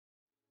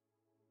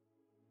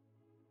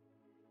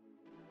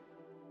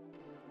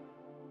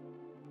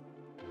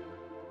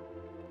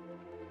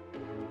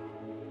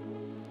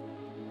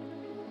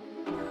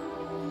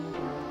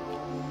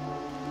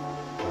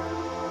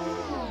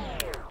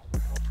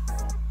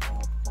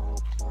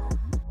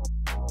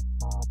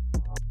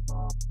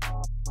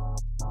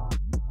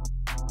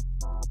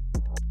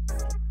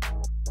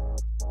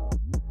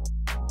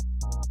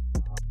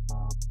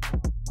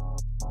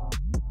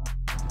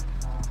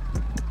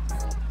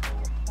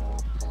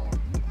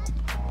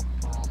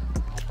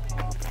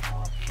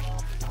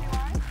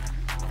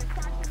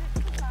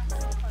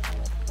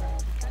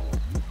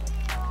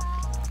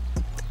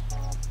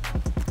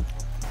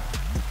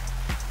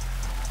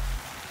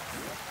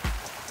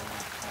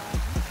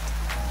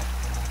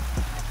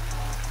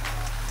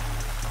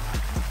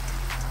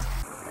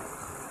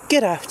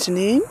Good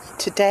afternoon.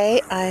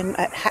 Today I'm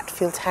at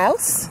Hatfield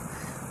House,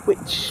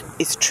 which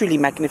is truly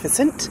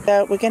magnificent.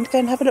 We're going to go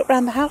and have a look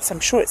around the house. I'm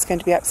sure it's going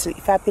to be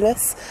absolutely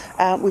fabulous.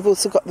 We've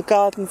also got the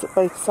gardens at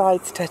both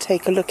sides to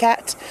take a look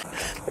at.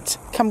 But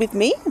come with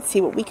me and see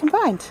what we can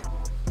find.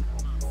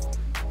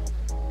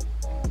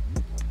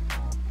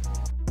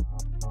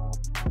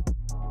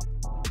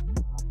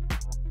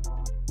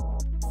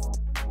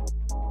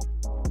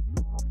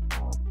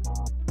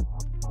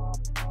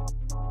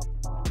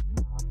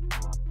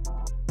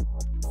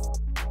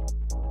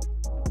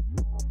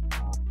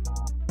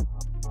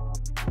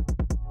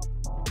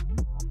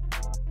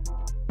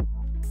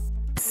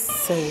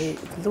 So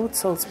Lord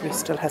Salisbury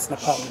still has an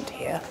apartment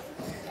here.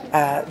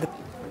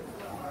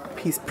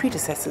 His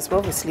predecessors were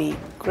obviously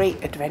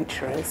great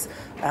adventurers.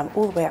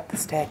 All the way up the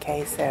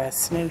staircase there are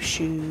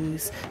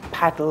snowshoes,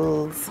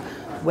 paddles,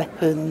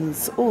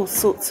 weapons, all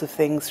sorts of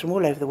things from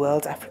all over the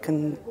world,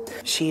 African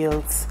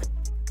shields.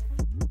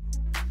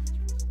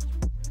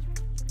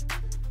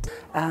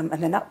 And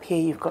then up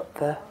here you've got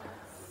a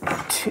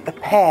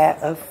pair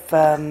of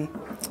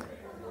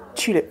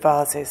tulip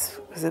vases.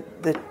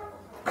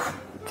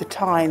 The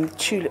time,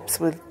 tulips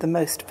were the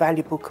most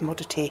valuable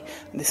commodity,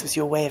 and this was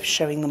your way of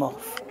showing them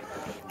off.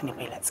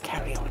 Anyway, let's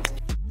carry on.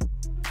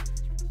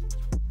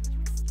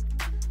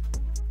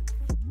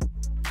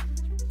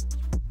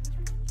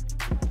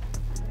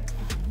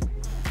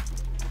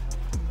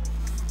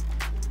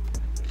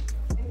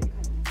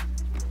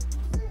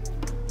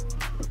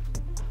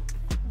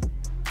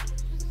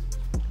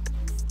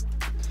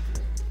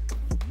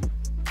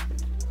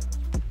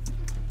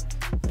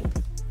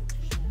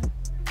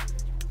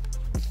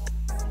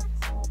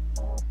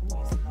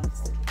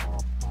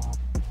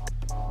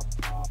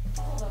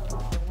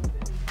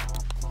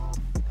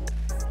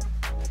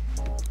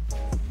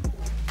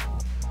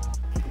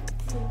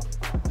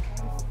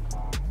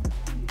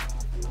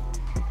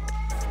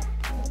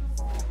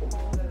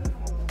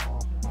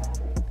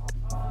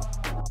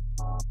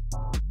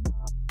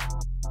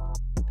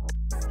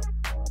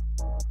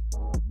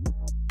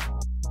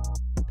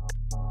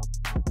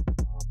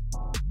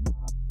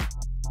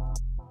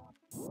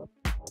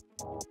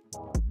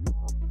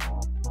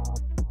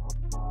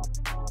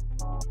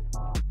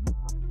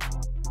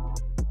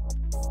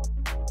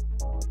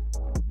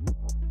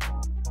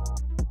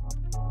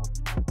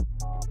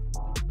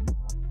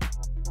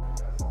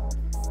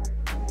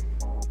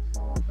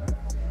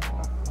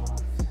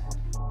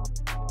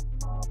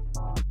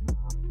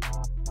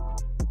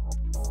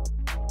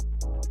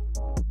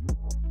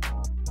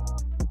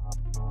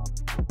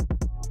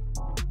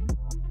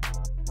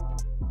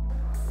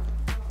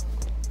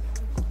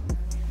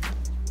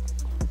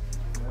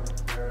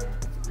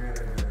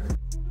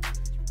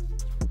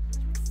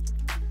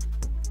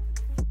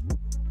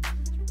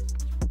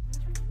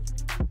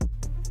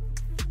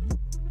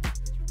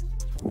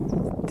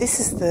 This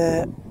is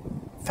the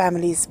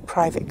family's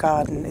private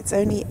garden. It's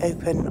only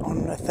open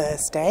on a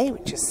Thursday,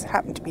 which just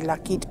happened to be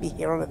lucky to be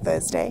here on a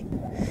Thursday.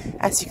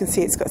 As you can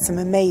see, it's got some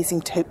amazing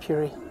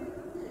topiary.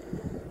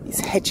 These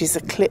hedges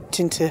are clipped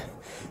into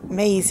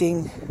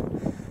amazing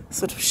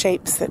sort of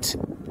shapes that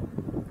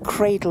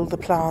cradle the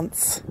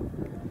plants.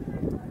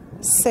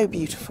 So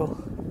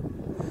beautiful.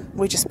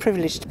 We're just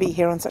privileged to be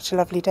here on such a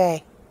lovely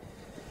day.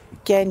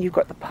 Again, you've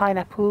got the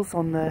pineapples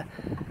on the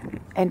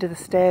end of the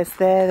stairs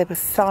there. There was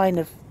a sign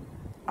of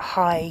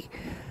high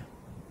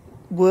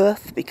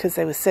worth because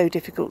they were so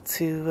difficult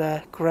to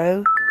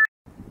grow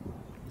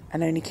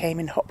and only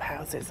came in hot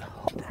houses.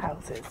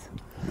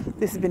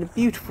 This has been a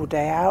beautiful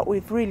day out.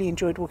 We've really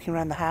enjoyed walking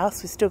around the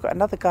house. We've still got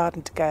another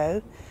garden to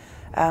go.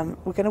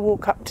 We're going to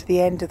walk up to the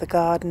end of the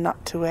garden,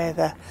 up to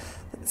where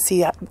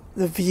see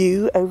the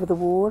view over the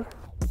wall.